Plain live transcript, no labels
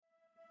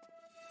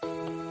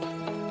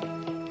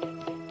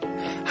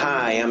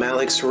Hi, I'm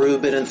Alex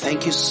Rubin, and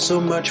thank you so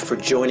much for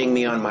joining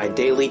me on my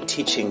daily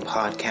teaching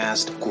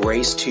podcast,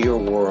 Grace to Your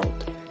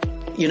World.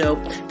 You know,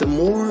 the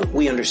more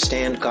we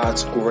understand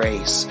God's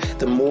grace,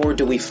 the more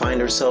do we find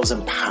ourselves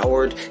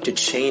empowered to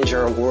change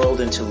our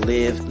world and to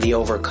live the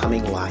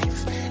overcoming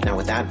life. Now,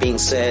 with that being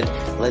said,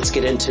 let's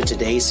get into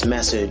today's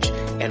message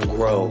and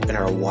grow in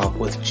our walk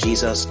with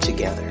Jesus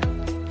together.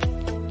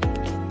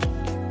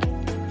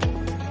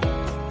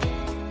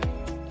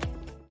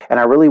 And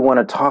I really want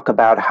to talk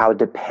about how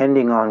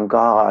depending on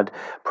God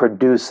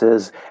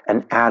produces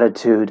an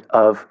attitude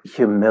of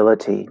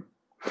humility.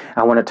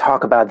 I want to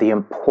talk about the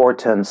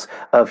importance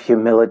of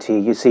humility.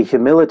 You see,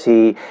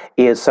 humility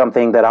is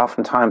something that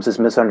oftentimes is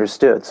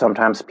misunderstood.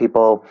 Sometimes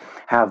people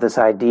have this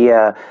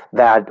idea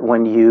that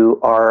when you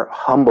are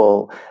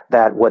humble,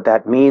 that what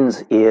that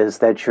means is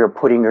that you're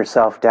putting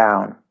yourself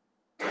down.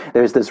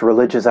 There's this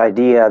religious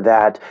idea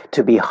that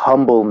to be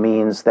humble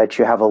means that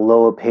you have a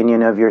low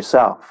opinion of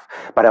yourself.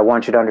 But I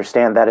want you to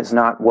understand that is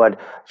not what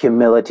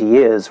humility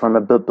is from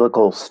a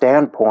biblical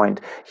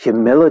standpoint.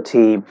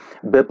 Humility,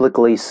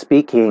 biblically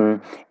speaking,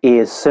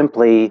 is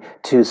simply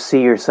to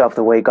see yourself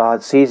the way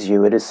God sees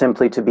you. It is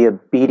simply to be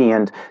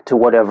obedient to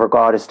whatever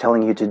God is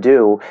telling you to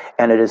do.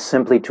 And it is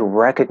simply to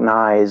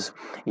recognize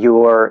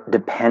your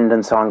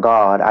dependence on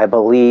God. I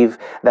believe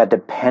that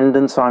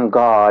dependence on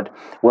God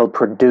will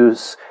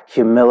produce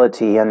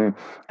humility, and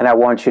I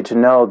want you to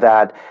know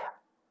that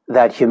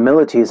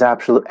humility is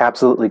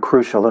absolutely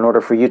crucial in order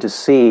for you to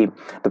see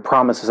the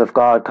promises of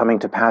God coming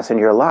to pass in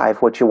your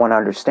life. What you want to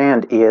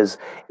understand is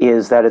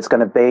that it's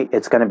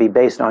going to be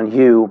based on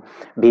you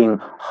being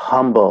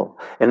humble.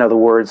 In other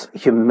words,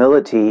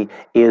 humility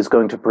is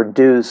going to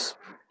produce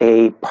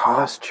a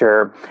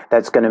posture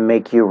that's going to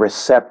make you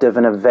receptive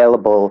and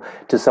available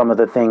to some of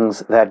the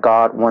things that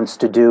God wants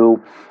to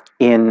do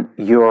in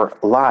your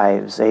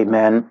lives.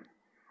 Amen.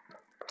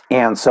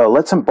 And so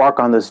let's embark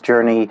on this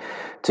journey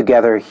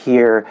together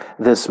here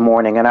this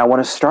morning. And I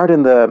want to start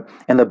in the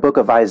book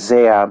of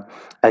Isaiah,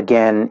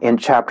 again in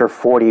chapter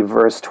 40,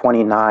 verse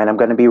 29. I'm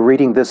going to be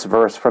reading this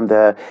verse from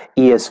the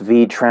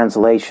ESV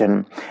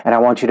translation, and I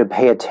want you to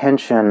pay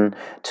attention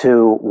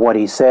to what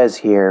he says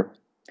here.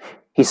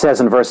 He says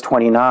in verse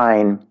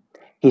 29,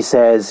 he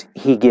says,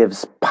 he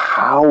gives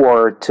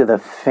power to the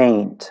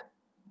faint.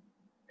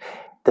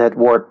 That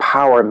word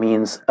power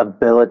means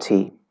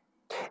ability.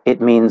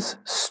 It means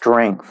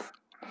strength.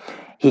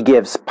 He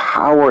gives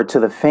power to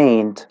the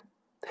faint,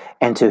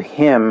 and to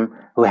him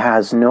who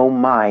has no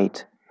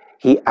might,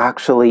 he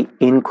actually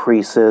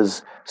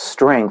increases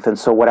strength. And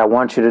so what I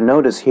want you to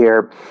notice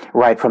here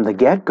right from the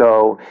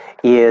get-go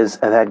is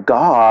that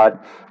God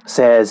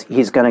says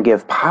he's going to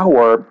give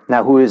power.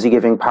 Now, who is he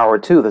giving power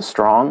to? The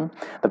strong?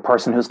 The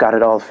person who's got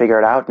it all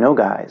figured out? No,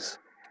 guys.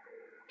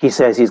 He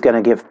says he's going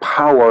to give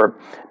power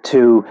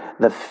to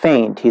the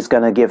faint. He's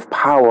going to give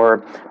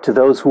power to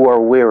those who are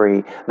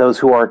weary, those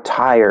who are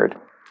tired.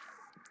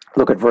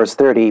 Look at verse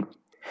 30.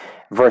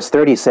 Verse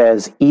 30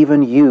 says,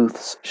 even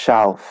youths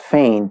shall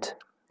faint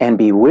and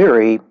be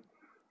weary.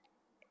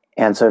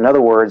 And so in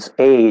other words,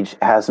 age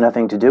has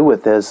nothing to do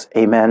with this.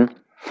 Amen.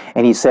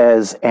 And he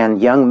says,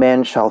 and young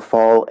men shall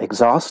fall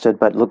exhausted.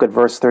 But look at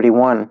verse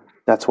 31.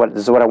 This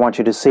is what I want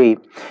you to see.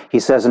 He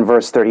says in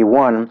verse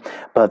 31,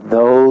 but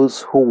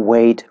those who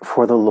wait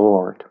for the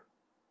Lord.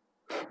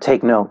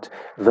 Take note,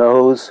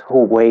 those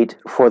who wait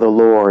for the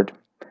Lord,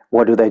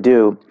 what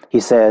do?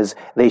 He says,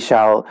 they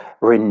shall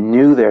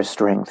renew their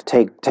strength.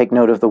 Take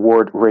note of the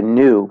word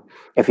renew.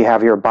 If you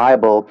have your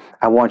Bible,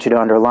 I want you to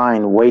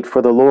underline, wait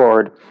for the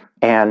Lord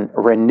and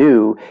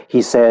renew.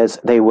 He says,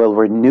 they will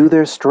renew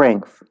their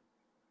strength.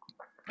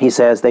 He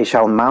says, they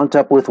shall mount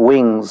up with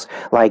wings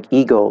like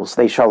eagles.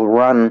 They shall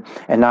run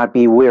and not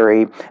be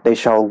weary. They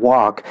shall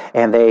walk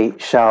and they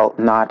shall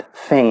not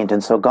faint.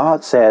 And so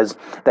God says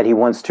that he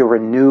wants to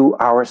renew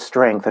our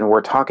strength. And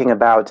we're talking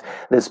about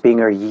this being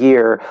a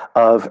year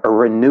of a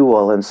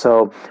renewal. And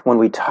so when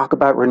we talk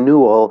about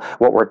renewal,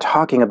 what we're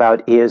talking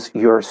about is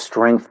your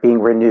strength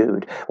being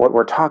renewed. What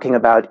we're talking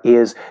about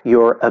is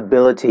your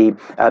ability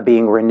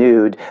being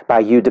renewed by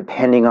you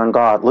depending on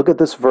God. Look at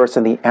this verse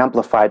in the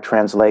Amplified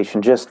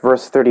translation, just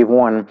verse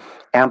 31,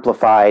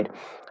 Amplified,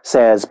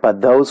 says,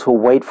 but those who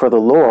wait for the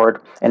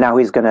Lord, and now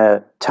he's going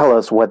to tell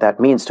us what that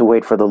means to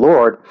wait for the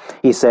Lord.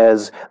 He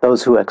says,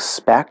 those who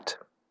expect,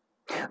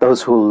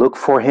 those who look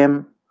for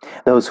him,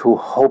 those who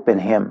hope in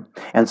him.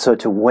 And so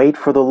to wait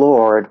for the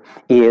Lord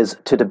is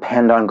to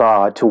depend on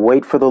God. To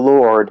wait for the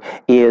Lord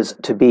is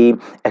to be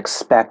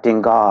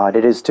expecting God.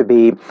 It is to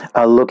be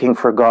looking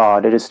for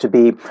God. It is to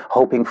be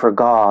hoping for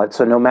God.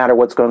 So no matter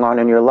what's going on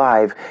in your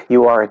life,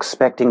 you are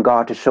expecting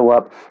God to show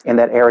up in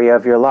that area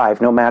of your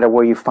life. No matter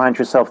where you find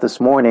yourself this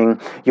morning,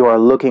 you are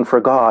looking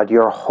for God.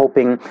 You're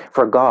hoping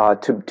for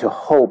God. To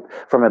hope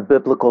from a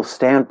biblical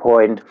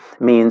standpoint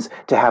means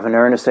to have an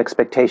earnest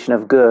expectation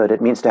of good.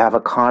 It means to have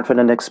a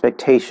confident expectation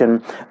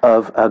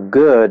of a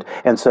good.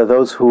 And so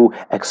those who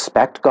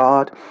expect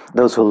God,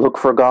 those who look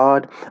for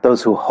God,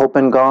 those who hope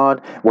in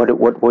God,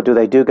 what do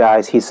they do,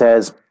 guys? He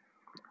says,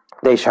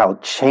 They shall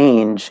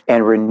change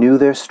and renew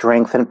their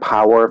strength and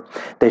power.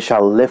 They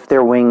shall lift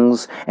their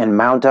wings and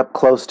mount up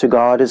close to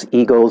God as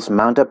eagles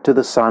mount up to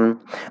the sun.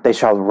 They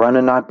shall run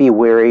and not be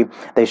weary.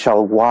 They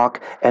shall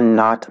walk and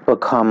not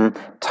become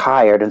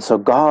tired. And so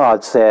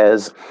God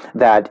says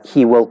that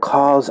he will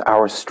cause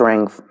our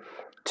strength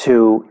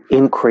to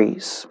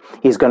increase.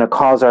 He's going to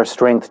cause our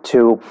strength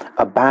to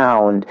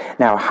abound.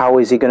 Now, how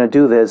is he going to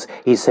do this?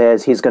 He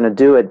says he's going to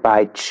do it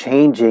by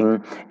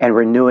changing and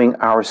renewing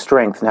our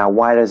strength. Now,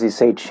 why does he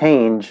say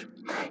change?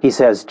 He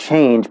says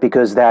change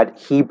because that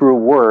Hebrew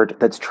word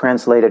that's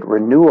translated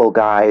renewal,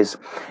 guys,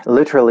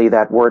 literally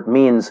that word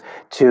means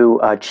to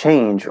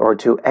change or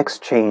to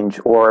exchange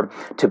or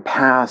to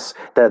pass.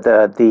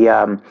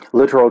 The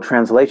literal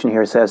translation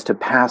here says to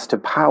pass to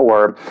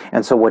power.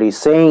 And so what he's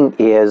saying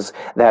is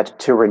that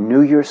to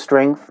renew your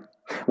strength,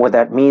 what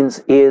that means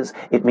is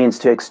it means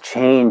to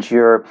exchange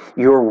your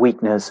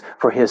weakness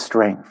for his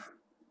strength.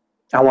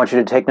 I want you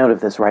to take note of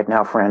this right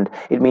now, friend.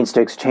 It means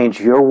to exchange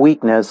your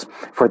weakness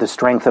for the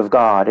strength of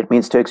God. It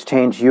means to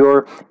exchange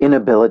your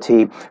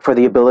inability for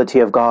the ability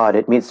of God.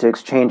 It means to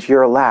exchange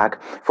your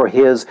lack for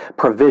his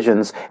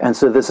provisions. And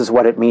so this is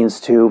what it means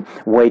to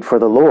wait for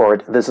the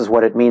Lord. This is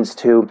what it means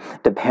to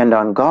depend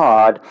on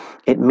God.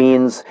 It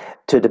means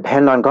to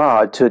depend on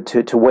God,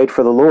 to wait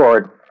for the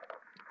Lord.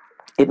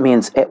 It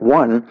means, at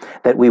one,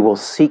 that we will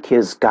seek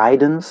his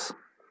guidance,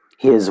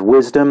 his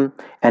wisdom,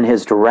 and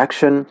his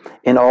direction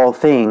in all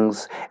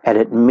things, and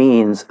it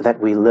means that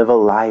we live a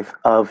life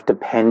of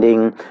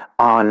depending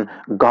on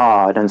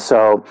God. And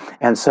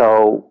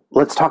so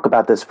let's talk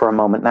about this for a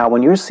moment. Now,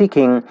 when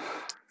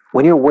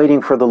you're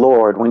waiting for the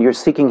Lord, when you're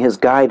seeking his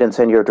guidance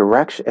and your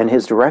direction and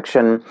his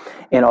direction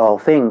in all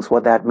things,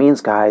 what that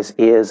means, guys,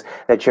 is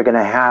that you're going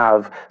to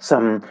have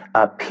some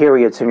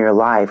periods in your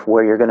life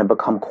where you're going to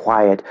become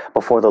quiet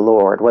before the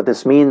Lord. What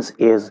this means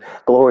is,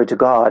 glory to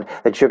God,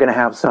 that you're going to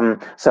have some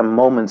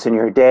moments in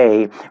your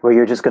day where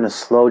you're just going to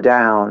slow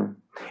down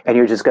and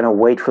you're just going to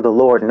wait for the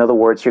Lord. In other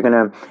words, you're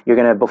going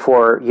to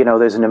before,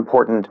 there's an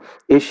important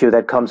issue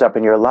that comes up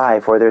in your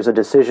life, or there's a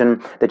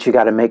decision that you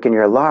got to make in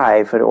your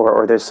life,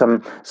 or there's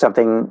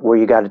something where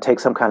you got to take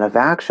some kind of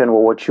action.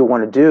 Well, what you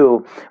want to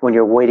do when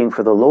you're waiting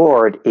for the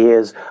Lord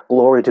is,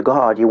 glory to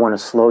God, you want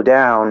to slow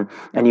down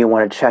and you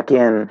want to check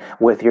in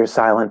with your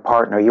silent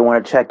partner. You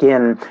want to check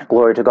in,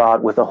 glory to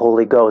God, with the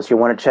Holy Ghost. You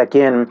want to check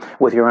in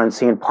with your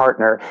unseen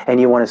partner, and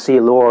you want to see,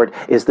 Lord,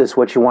 is this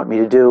what you want me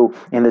to do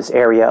in this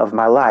area of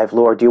my life?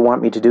 Lord, do you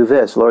want me to do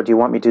this? Lord, do you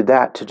want me to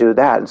do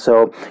that? And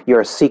so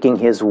you're seeking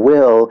his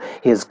will,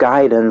 his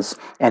guidance,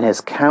 and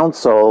his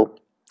counsel.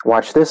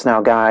 Watch this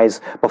now, guys,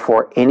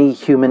 before any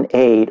human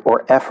aid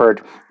or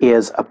effort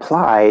is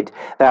applied.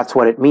 That's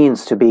what it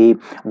means to be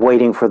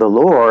waiting for the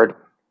Lord.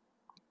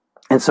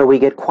 And so we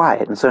get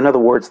quiet. And so, in other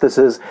words, this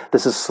is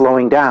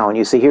slowing down.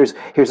 You see, here's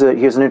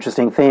an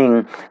interesting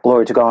thing,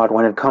 glory to God,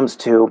 when it comes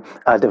to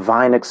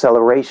divine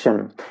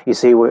acceleration. You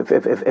see,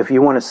 if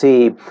you want to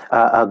see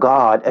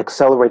God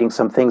accelerating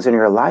some things in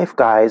your life,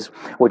 guys,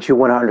 what you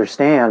want to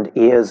understand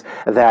is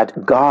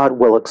that God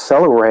will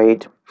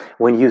accelerate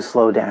when you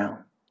slow down.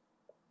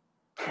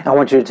 I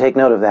want you to take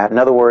note of that. In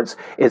other words,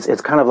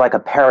 it's kind of like a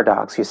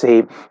paradox. You see,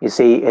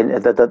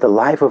 in the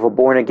life of a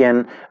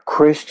born-again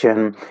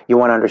Christian, you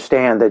want to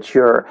understand that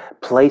your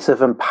place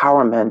of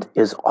empowerment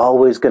is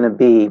always going to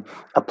be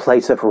a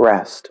place of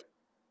rest.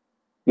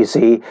 You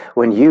see,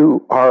 when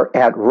you are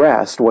at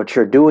rest, what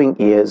you're doing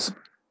is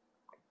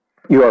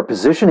you are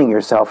positioning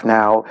yourself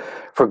now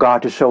for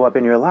God to show up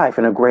in your life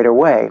in a greater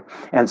way.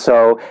 And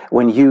so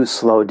when you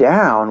slow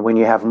down, when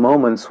you have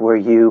moments where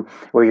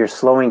you're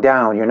slowing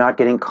down, you're not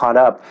getting caught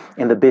up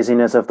in the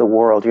busyness of the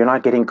world. You're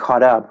not getting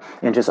caught up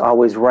in just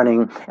always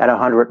running at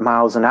 100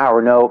 miles an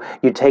hour. No,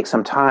 you take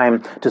some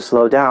time to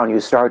slow down. You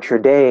start your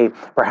day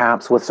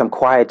perhaps with some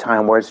quiet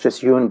time where it's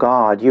just you and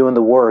God, you and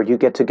the Word. You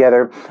get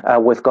together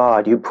with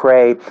God. You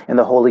pray in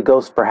the Holy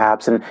Ghost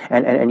perhaps,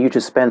 and you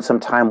just spend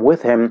some time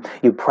with him.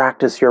 You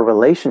practice your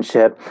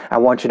relationship. I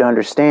want you to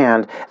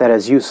understand that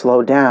as you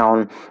slow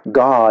down,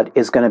 God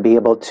is going to be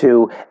able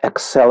to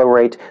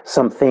accelerate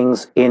some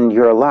things in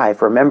your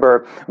life.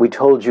 Remember, we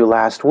told you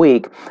last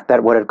week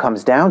that what it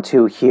comes down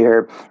to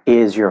here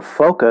is your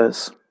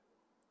focus.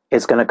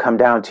 It's going to come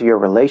down to your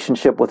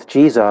relationship with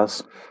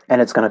Jesus, and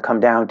it's going to come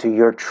down to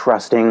your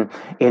trusting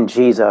in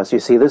Jesus. You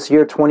see, this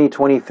year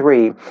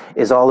 2023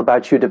 is all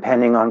about you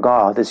depending on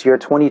God. This year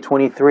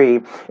 2023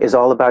 is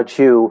all about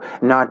you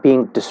not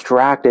being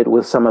distracted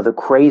with some of the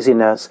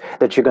craziness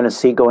that you're going to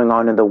see going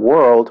on in the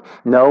world.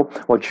 No,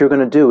 what you're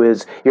going to do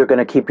is you're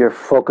going to keep your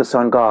focus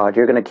on God.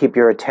 You're going to keep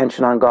your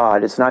attention on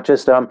God. It's not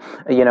just a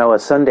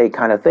Sunday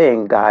kind of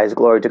thing, guys.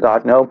 Glory to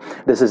God. No,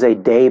 this is a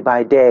day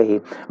by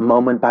day,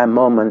 moment by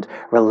moment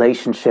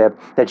relationship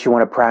that you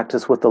want to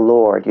practice with the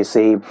Lord. You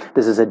see,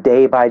 this is a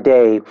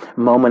day-by-day,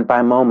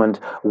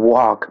 moment-by-moment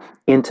walk,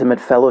 intimate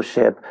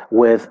fellowship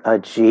with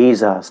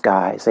Jesus,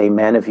 guys.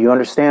 Amen. If you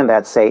understand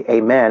that, say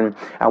amen.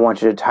 I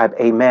want you to type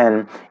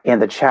amen in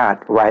the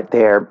chat right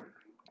there.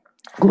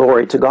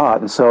 Glory to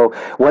God. And so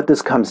what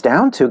this comes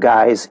down to,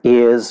 guys,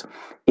 is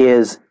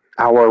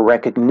our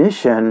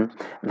recognition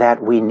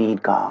that we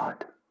need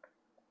God.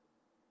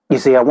 You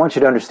see, I want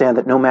you to understand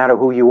that no matter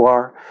who you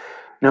are,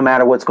 no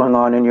matter what's going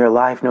on in your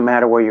life, no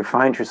matter where you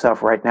find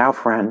yourself right now,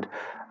 friend,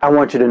 I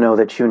want you to know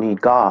that you need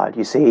God.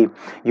 You see,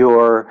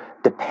 your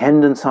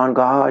dependence on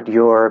God,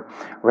 your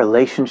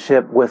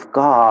relationship with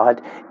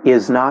God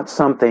is not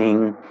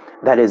something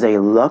that is a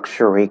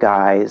luxury,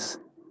 guys.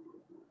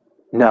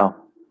 No,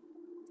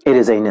 it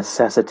is a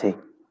necessity.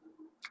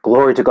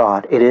 Glory to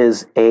God. It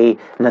is a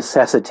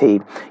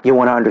necessity. You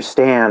want to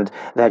understand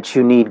that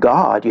you need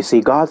God. You see,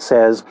 God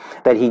says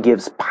that he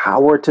gives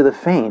power to the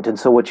faint. And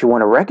so what you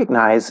want to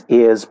recognize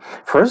is,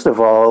 first of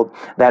all,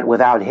 that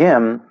without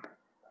him,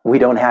 we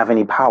don't have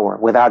any power.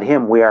 Without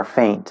him, we are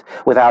faint.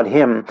 Without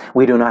him,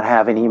 we do not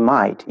have any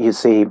might, you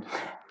see.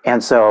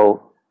 And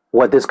so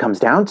what this comes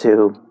down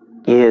to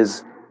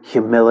is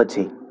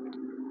humility.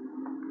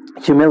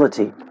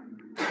 Humility.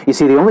 You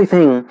see, the only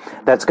thing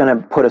that's going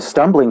to put a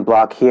stumbling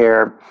block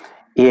here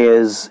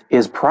is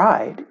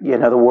pride.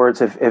 In other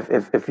words,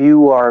 if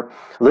you are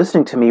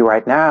listening to me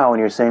right now and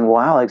you're saying,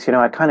 well, Alex,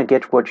 I kind of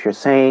get what you're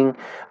saying,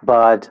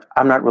 but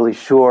I'm not really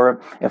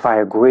sure if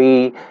I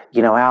agree.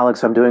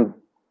 Alex, I'm doing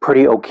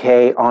pretty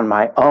okay on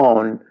my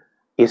own.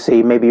 You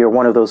see, maybe you're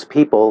one of those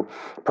people,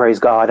 praise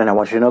God, and I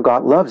want you to know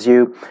God loves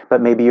you,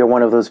 but maybe you're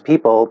one of those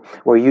people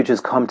where you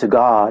just come to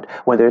God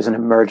when there's an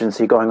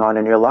emergency going on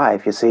in your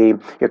life. You see,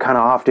 you're kind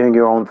of off doing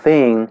your own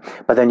thing,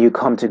 but then you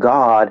come to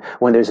God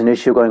when there's an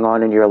issue going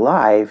on in your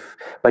life.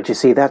 But you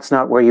see, that's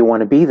not where you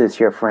want to be this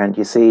year, friend.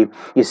 You see,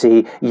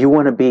 you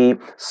want to be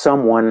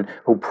someone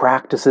who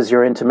practices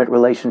your intimate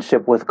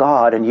relationship with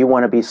God, and you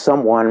want to be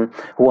someone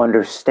who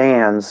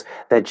understands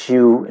that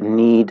you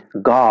need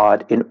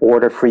God in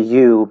order for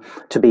you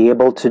to be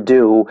able to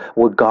do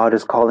what God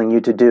is calling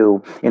you to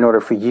do. In order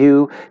for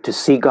you to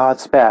see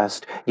God's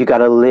best, you got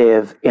to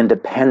live in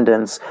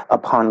dependence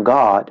upon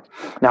God.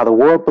 Now, the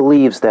world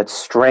believes that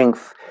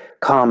strength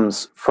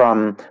comes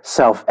from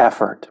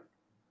self-effort.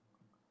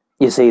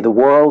 You see, the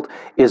world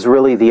is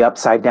really the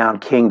upside-down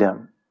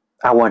kingdom.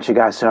 I want you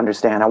guys to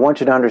understand. I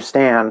want you to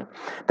understand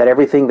that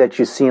everything that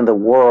you see in the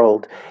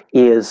world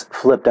is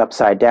flipped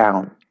upside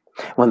down.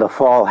 When the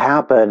fall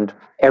happened,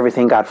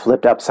 everything got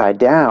flipped upside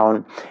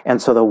down.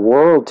 And so the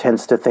world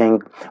tends to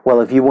think,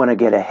 well, if you want to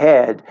get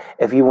ahead,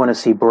 if you want to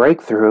see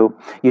breakthrough,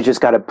 you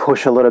just got to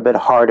push a little bit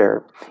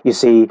harder. You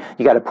see,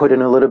 you got to put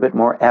in a little bit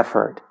more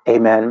effort.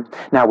 Amen.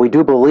 Now, we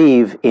do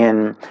believe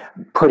in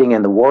putting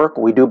in the work.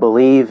 We do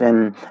believe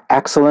in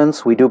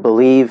excellence. We do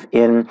believe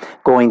in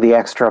going the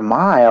extra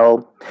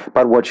mile.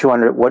 But what you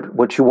want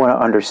to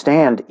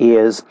understand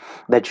is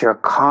that your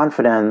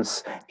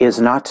confidence is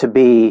not to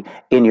be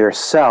in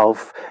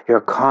yourself.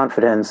 Your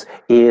confidence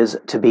is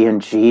to be in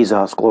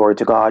Jesus. Glory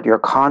to God. Your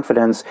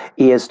confidence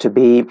is to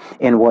be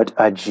in what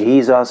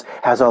Jesus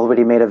has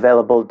already made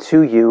available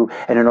to you.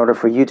 And in order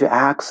for you to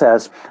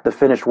access the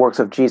finished works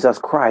of Jesus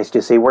Christ,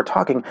 you see, we're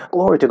talking,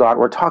 glory to God,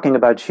 we're talking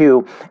about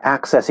you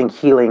accessing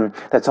healing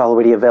that's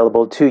already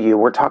available to you.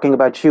 We're talking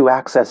about you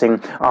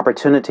accessing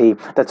opportunity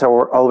that's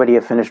already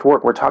a finished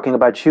work. We're talking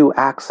about you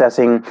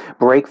accessing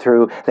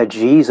breakthrough that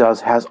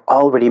Jesus has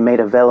already made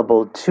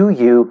available to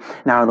you.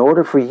 Now, in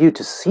order for you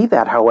to see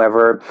that,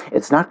 however,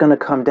 it's not going to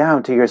come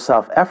down to your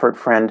self-effort,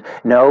 friend.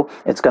 No,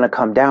 it's going to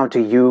come down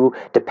to you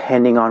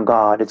depending on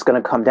God. It's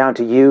going to come down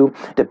to you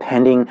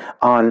depending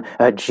on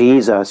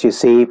Jesus. You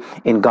see,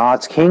 in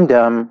God's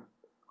kingdom,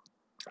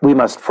 we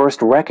must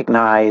first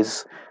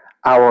recognize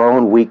our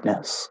own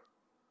weakness.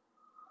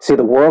 See,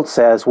 the world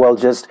says, well,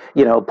 just,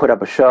 put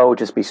up a show,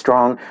 just be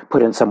strong,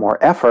 put in some more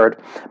effort.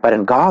 But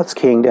in God's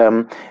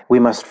kingdom, we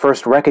must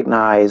first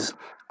recognize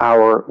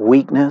our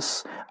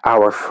weakness,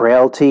 our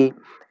frailty,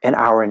 and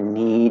our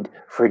need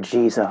for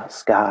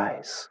Jesus,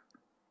 guys.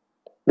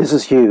 This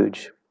is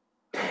huge.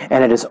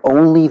 And it is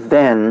only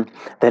then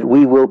that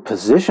we will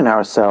position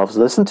ourselves,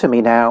 listen to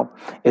me now,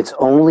 it's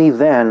only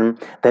then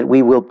that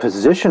we will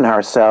position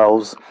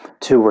ourselves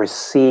to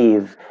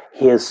receive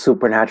his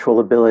supernatural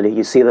ability.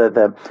 You see,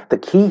 the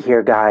key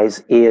here,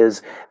 guys,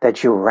 is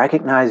that you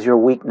recognize your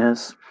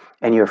weakness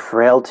and your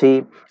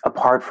frailty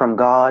apart from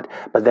God,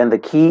 but then the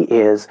key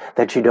is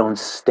that you don't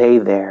stay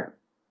there.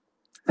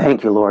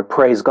 Thank you, Lord.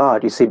 Praise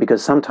God. You see,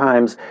 because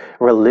sometimes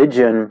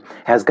religion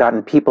has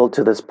gotten people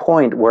to this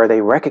point where they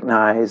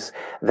recognize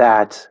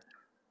that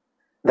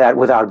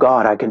without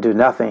God, I can do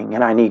nothing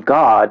and I need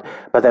God.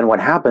 But then what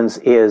happens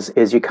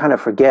is you kind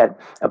of forget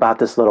about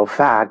this little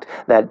fact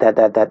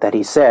that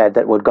he said,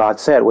 that what God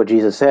said, what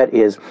Jesus said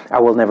is, I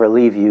will never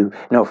leave you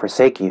nor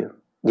forsake you.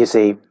 You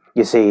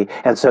see,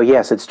 and so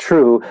yes, it's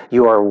true,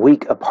 you are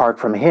weak apart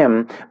from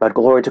him, but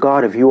glory to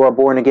God, if you are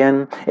born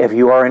again, if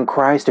you are in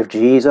Christ, if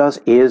Jesus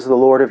is the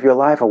Lord of your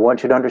life, I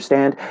want you to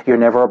understand you're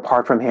never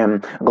apart from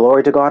him.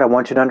 Glory to God, I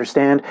want you to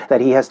understand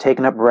that he has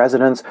taken up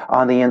residence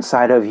on the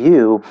inside of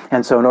you.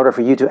 And so in order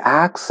for you to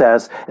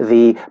access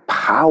the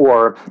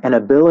power and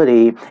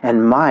ability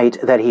and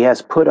might that he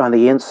has put on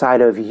the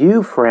inside of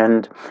you,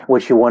 friend,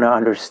 what you want to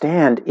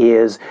understand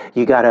is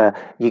you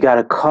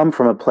gotta come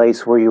from a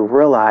place where you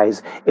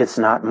realize it's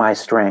not my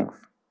strength.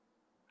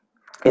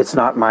 It's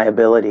not my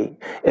ability.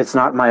 It's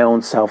not my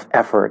own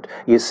self-effort.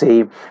 You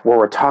see, where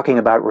we're talking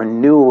about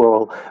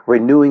renewal,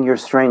 renewing your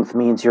strength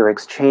means you're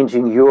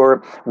exchanging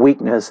your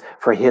weakness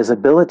for his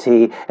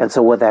ability. And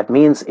so what that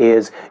means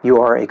is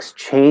you are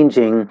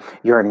exchanging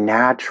your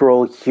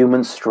natural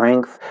human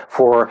strength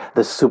for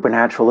the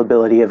supernatural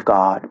ability of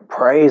God.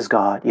 Praise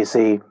God, you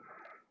see.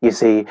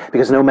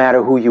 Because no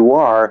matter who you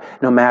are,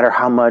 no matter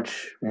how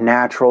much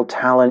natural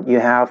talent you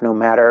have, no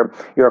matter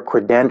your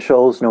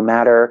credentials, no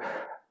matter,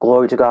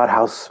 glory to God,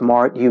 how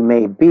smart you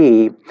may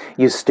be,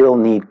 you still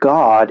need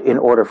God in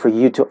order for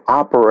you to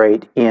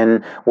operate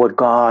in what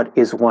God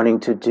is wanting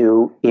to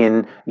do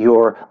in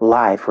your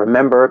life.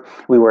 Remember,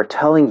 we were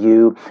telling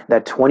you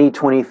that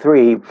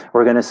 2023,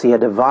 we're going to see a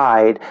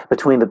divide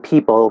between the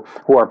people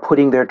who are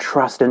putting their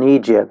trust in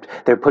Egypt.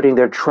 They're putting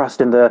their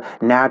trust in the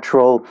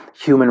natural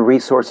human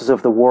resources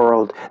of the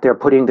world. They're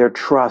putting their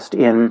trust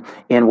in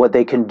what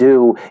they can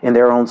do in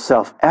their own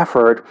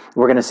self-effort.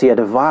 We're going to see a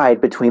divide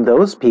between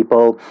those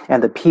people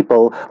and the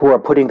people who are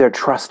putting their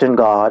trust in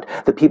God,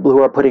 the people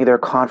who are putting their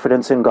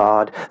confidence in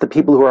God, the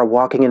people who are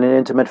walking in an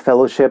intimate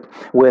fellowship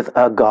with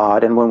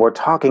God. And when we're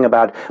talking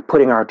about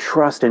putting our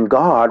trust in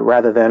God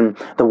rather than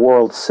the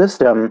world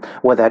system,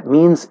 what that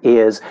means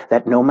is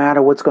that no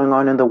matter what's going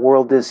on in the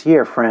world this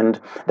year,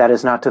 friend, that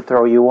is not to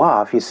throw you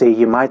off. You see,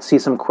 you might see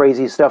some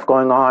crazy stuff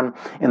going on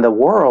in the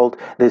world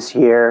this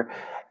year,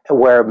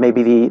 where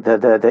maybe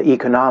the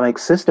economic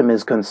system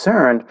is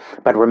concerned,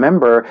 but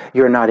remember,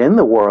 you're not in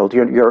the world.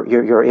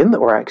 You're in the,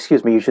 or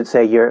excuse me, I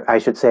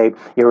should say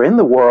you're in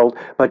the world,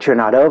 but you're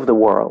not of the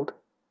world.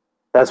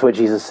 That's what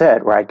Jesus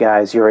said, right,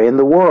 guys? You're in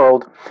the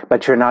world,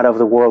 but you're not of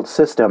the world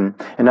system.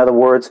 In other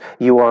words,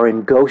 you are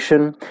in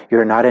Goshen,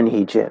 you're not in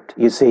Egypt.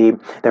 You see,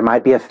 there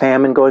might be a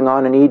famine going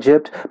on in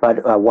Egypt,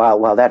 but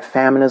while that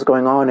famine is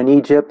going on in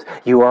Egypt,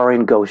 you are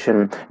in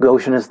Goshen.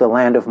 Goshen is the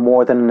land of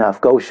more than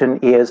enough. Goshen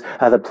is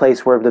the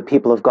place where the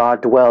people of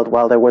God dwelled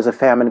while there was a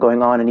famine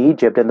going on in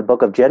Egypt in the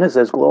book of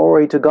Genesis.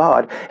 Glory to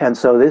God. And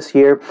so this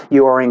year,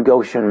 you are in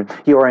Goshen.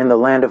 You are in the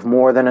land of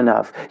more than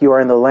enough. You are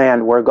in the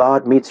land where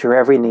God meets your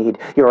every need.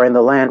 You are in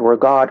the land where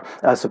God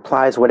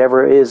supplies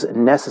whatever is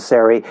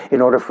necessary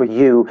in order for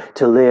you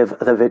to live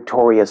the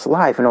victorious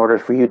life, in order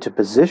for you to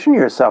position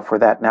yourself for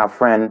that. Now,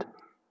 friend,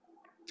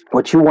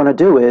 what you want to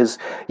do is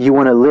you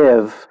want to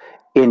live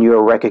in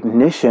your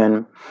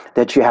recognition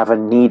that you have a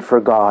need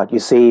for God. You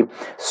see,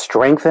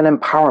 strength and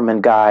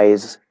empowerment,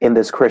 guys, in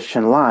this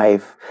Christian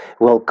life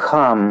will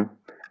come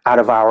out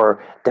of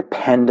our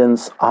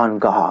dependence on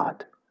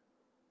God.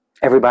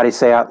 Everybody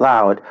say out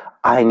loud,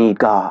 I need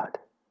God.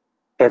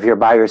 If you're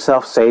by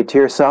yourself, say it to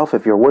yourself.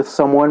 If you're with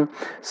someone,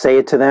 say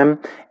it to them.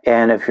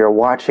 And if you're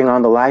watching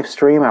on the live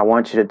stream, I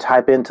want you to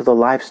type into the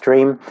live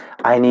stream,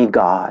 I need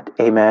God.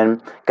 Amen.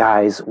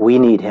 Guys, we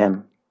need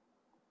him.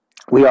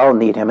 We all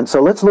need him. And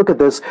so let's look at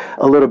this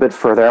a little bit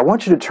further. I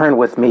want you to turn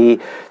with me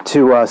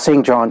to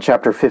St. John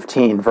chapter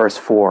 15, verse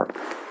 4.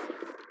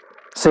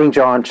 St.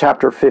 John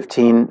chapter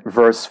 15,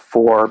 verse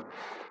 4.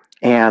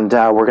 And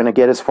we're going to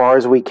get as far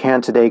as we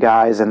can today,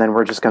 guys, and then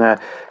we're just going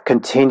to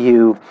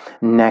continue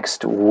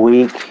next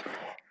week.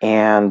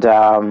 And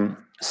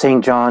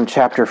St. John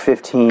chapter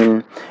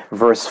 15,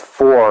 verse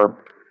 4,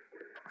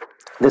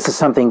 this is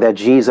something that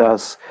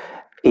Jesus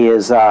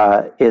has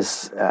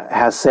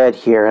said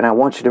here, and I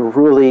want you to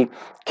really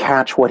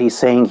catch what he's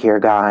saying here,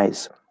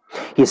 guys.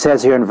 He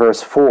says here in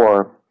verse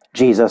 4,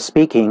 Jesus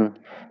speaking,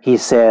 he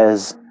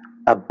says,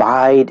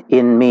 abide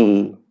in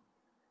me,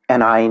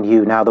 and I in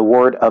you. Now, the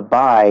word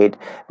abide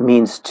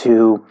means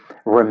to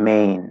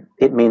remain.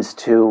 It means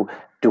to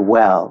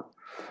dwell.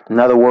 In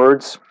other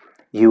words,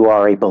 you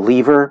are a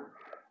believer.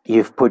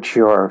 You've put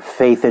your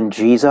faith in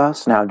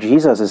Jesus. Now,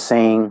 Jesus is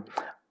saying,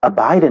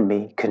 abide in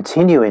me,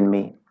 continue in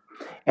me.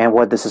 And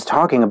what this is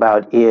talking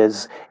about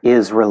is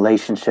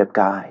relationship,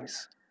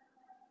 guys.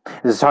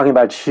 This is talking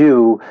about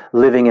you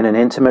living in an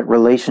intimate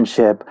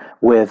relationship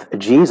with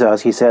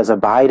Jesus. He says,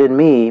 abide in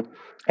me,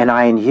 and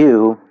I in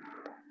you.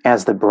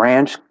 As the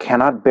branch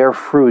cannot bear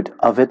fruit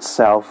of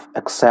itself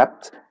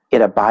except it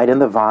abide in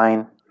the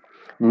vine,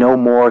 no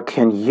more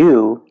can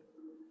you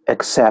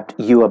except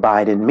you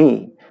abide in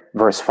me.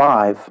 Verse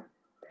 5,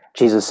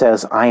 Jesus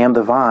says, I am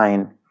the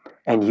vine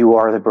and you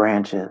are the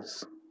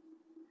branches.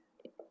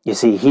 You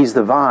see, he's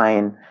the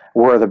vine,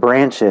 we're the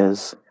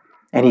branches.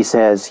 And he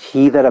says,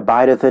 he that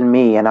abideth in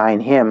me and I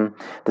in him,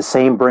 the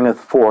same bringeth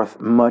forth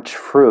much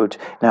fruit.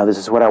 Now, this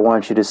is what I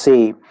want you to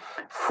see.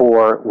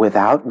 For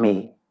without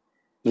me,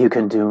 you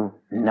can do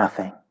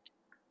nothing.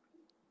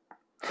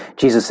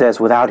 Jesus says,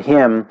 without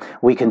him,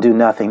 we can do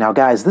nothing. Now,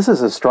 guys, this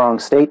is a strong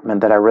statement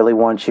that I really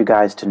want you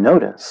guys to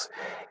notice,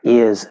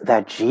 is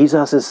that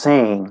Jesus is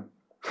saying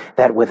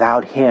that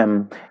without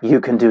him, you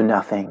can do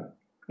nothing.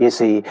 You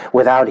see,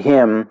 without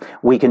him,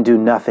 we can do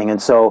nothing. And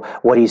so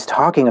what he's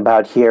talking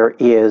about here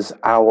is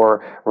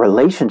our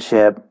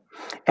relationship.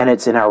 And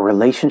it's in our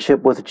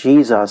relationship with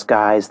Jesus,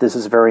 guys, this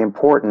is very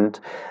important,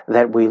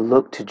 that we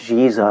look to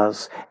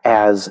Jesus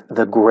as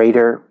the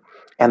greater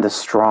and the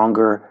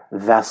stronger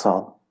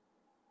vessel.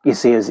 You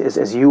see,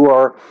 as you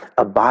are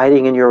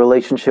abiding in your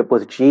relationship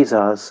with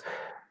Jesus,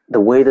 the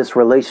way this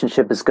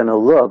relationship is going to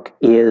look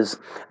is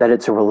that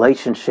it's a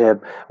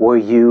relationship where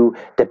you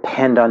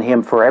depend on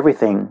him for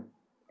everything.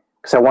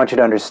 Because I want you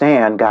to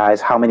understand,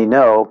 guys, how many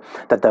know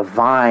that the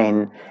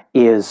vine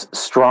is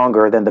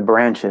stronger than the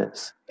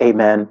branches?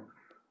 Amen.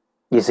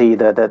 You see,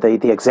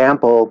 the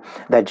example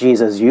that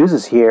Jesus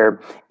uses here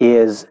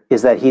is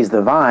that he's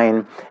the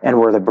vine and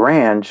we're the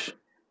branch.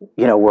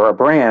 We're a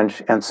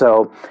branch, and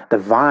so the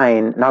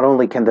vine, not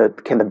only can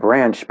the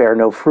branch bear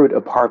no fruit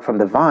apart from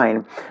the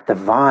vine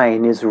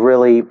is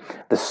really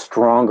the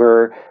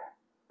stronger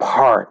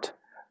part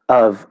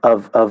of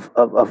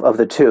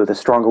the two, the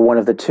stronger one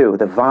of the two.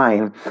 The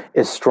vine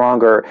is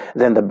stronger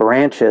than the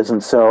branches,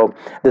 and so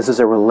this is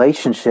a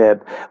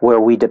relationship where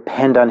we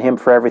depend on him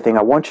for everything.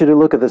 I want you to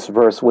look at this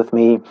verse with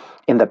me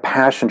in the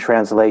Passion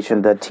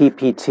Translation, the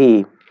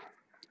TPT.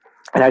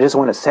 And I just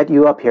want to set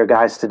you up here,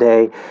 guys,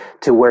 today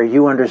to where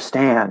you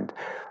understand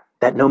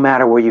that no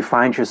matter where you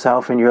find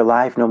yourself in your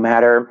life, no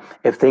matter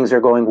if things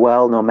are going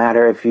well, no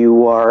matter if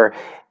you are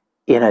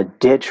in a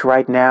ditch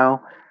right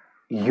now,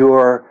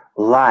 your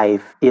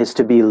life is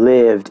to be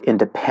lived in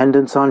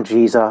dependence on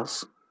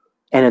Jesus.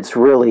 And it's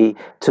really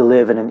to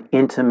live in an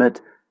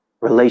intimate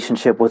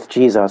relationship with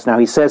Jesus. Now,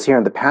 he says here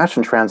in the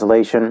Passion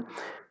Translation,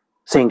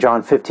 St.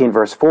 John 15,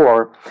 verse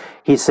 4,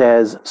 he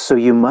says, so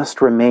you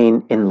must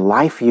remain in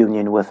life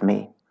union with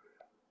me.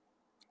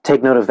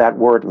 Take note of that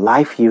word,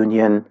 life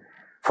union,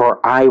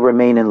 for I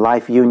remain in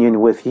life union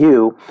with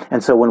you.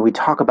 And so when we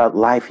talk about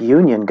life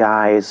union,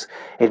 guys,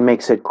 it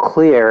makes it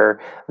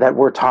clear that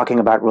we're talking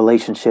about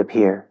relationship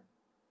here.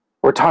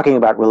 We're talking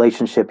about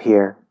relationship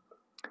here.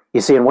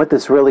 You see, and what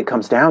this really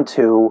comes down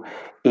to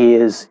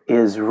is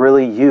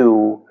really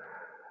you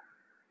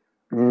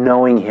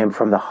knowing him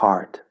from the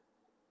heart.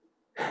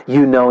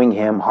 You knowing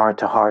him heart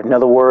to heart. In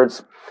other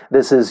words,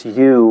 this is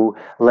you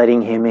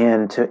letting him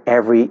into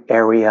every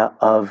area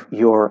of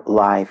your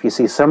life. You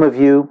see, some of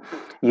you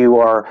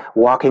are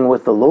walking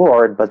with the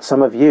Lord, but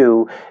some of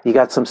you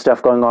got some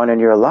stuff going on in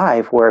your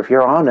life where, if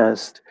you're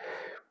honest,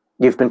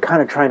 you've been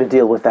kind of trying to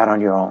deal with that on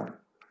your own.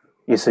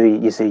 You see,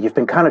 you've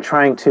been kind of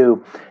trying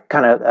to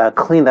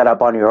clean that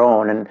up on your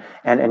own,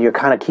 and you're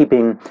kind of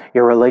keeping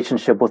your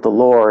relationship with the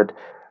Lord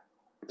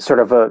sort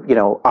of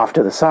off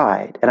to the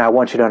side. And I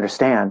want you to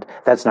understand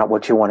that's not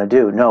what you want to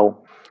do. No.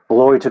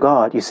 Glory to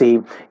God. You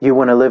see, you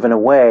want to live in a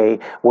way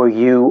where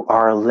you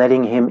are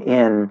letting him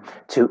in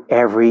to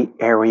every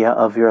area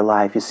of your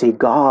life. You see,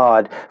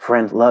 God,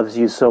 friend, loves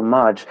you so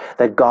much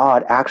that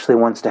God actually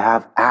wants to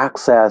have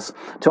access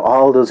to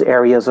all those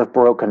areas of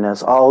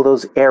brokenness, all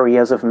those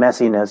areas of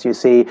messiness. You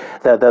see,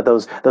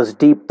 those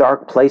deep,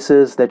 dark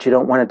places that you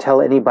don't want to tell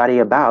anybody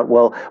about.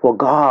 Well,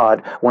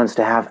 God wants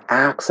to have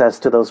access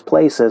to those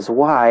places.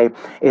 Why?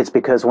 It's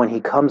because when he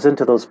comes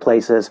into those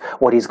places,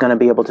 what he's going to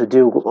be able to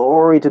do,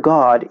 glory to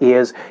God,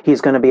 is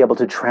he's going to be able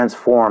to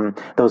transform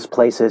those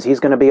places. He's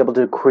going to be able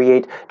to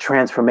create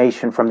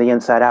transformation from the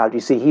inside out. You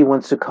see, he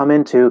wants to come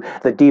into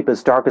the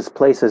deepest, darkest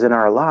places in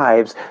our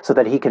lives so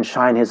that he can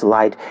shine his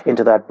light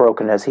into that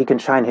brokenness. He can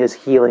shine his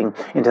healing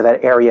into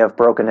that area of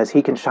brokenness.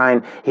 He can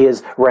shine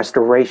his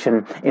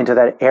restoration into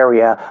that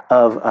area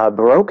of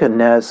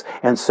brokenness.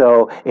 And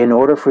so in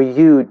order for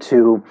you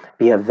to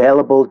be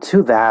available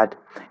to that,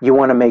 you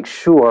want to make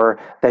sure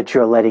that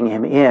you're letting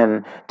him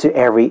in to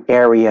every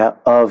area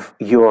of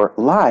your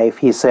life.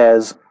 He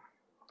says,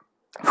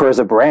 for as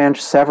a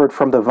branch severed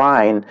from the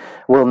vine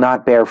will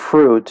not bear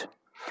fruit,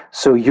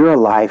 so your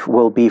life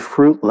will be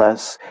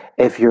fruitless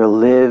unless you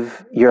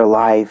live your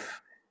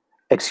life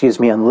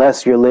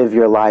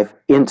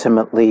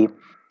intimately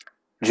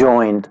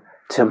joined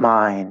to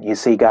mine. You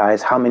see,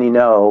 guys, how many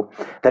know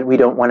that we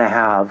don't want to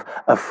have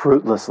a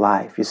fruitless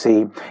life? You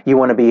see, you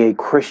want to be a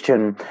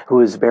Christian who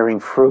is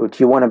bearing fruit.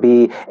 You want to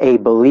be a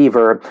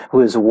believer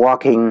who is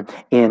walking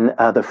in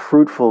the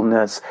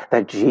fruitfulness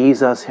that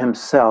Jesus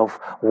himself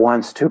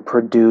wants to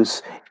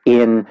produce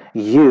in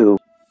you.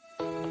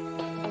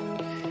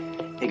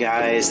 Hey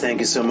guys, thank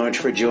you so much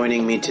for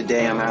joining me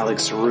today. I'm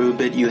Alex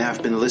Rubit. You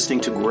have been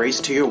listening to Grace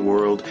to Your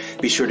World.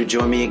 Be sure to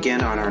join me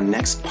again on our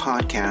next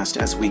podcast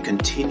as we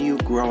continue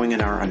growing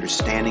in our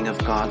understanding of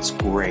God's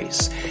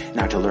grace.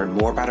 Now, to learn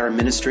more about our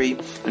ministry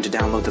and to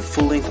download the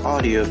full-length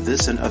audio of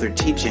this and other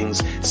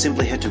teachings,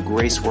 simply head to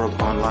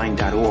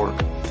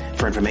graceworldonline.org.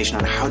 For information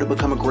on how to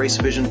become a Grace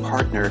Vision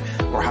partner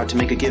or how to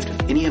make a gift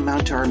of any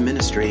amount to our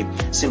ministry,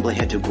 simply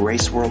head to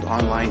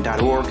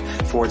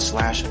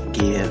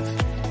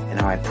graceworldonline.org/give. And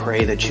now I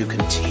pray that you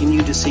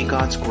continue to see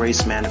God's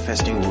grace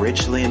manifesting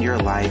richly in your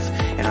life,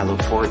 and I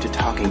look forward to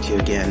talking to you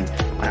again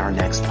on our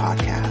next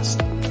podcast.